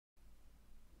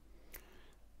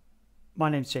My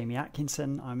name's Jamie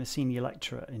Atkinson. I'm a senior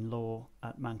lecturer in law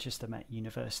at Manchester Met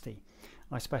University.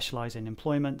 I specialise in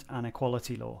employment and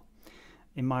equality law.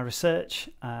 In my research,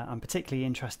 I'm particularly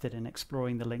interested in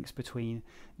exploring the links between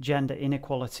gender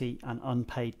inequality and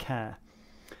unpaid care.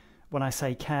 When I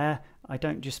say care, I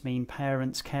don't just mean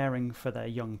parents caring for their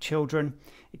young children.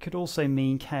 It could also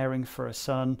mean caring for a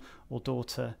son or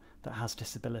daughter that has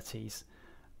disabilities,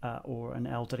 or an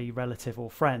elderly relative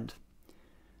or friend.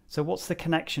 So what's the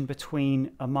connection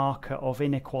between a marker of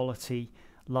inequality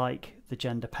like the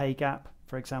gender pay gap,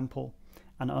 for example,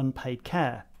 and unpaid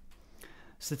care?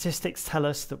 Statistics tell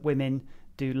us that women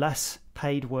do less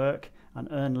paid work and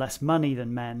earn less money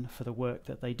than men for the work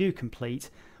that they do complete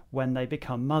when they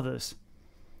become mothers.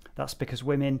 That's because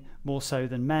women, more so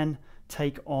than men,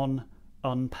 take on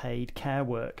unpaid care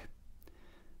work.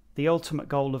 The ultimate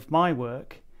goal of my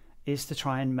work is to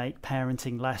try and make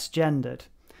parenting less gendered,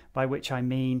 by which I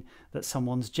mean that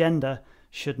someone's gender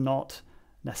should not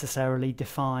necessarily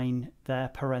define their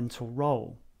parental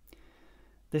role.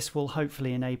 This will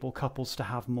hopefully enable couples to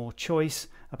have more choice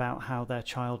about how their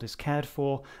child is cared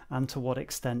for and to what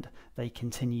extent they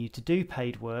continue to do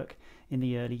paid work in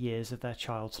the early years of their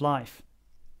child's life.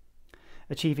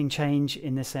 Achieving change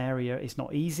in this area is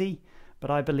not easy, but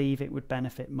I believe it would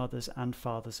benefit mothers and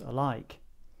fathers alike.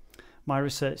 My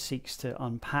research seeks to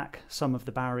unpack some of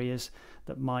the barriers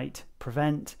that might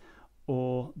prevent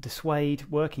or dissuade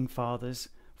working fathers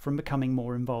from becoming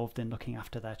more involved in looking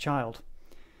after their child.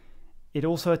 It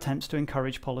also attempts to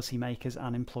encourage policymakers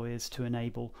and employers to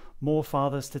enable more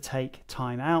fathers to take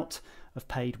time out of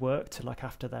paid work to look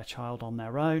after their child on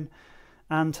their own,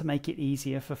 and to make it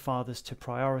easier for fathers to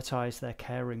prioritise their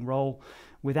caring role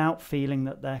without feeling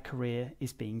that their career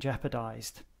is being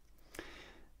jeopardised.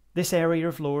 This area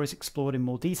of law is explored in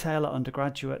more detail at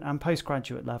undergraduate and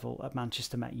postgraduate level at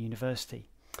Manchester Met University.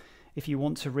 If you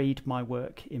want to read my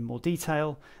work in more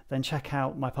detail, then check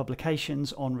out my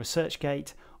publications on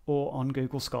ResearchGate or on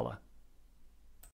Google Scholar.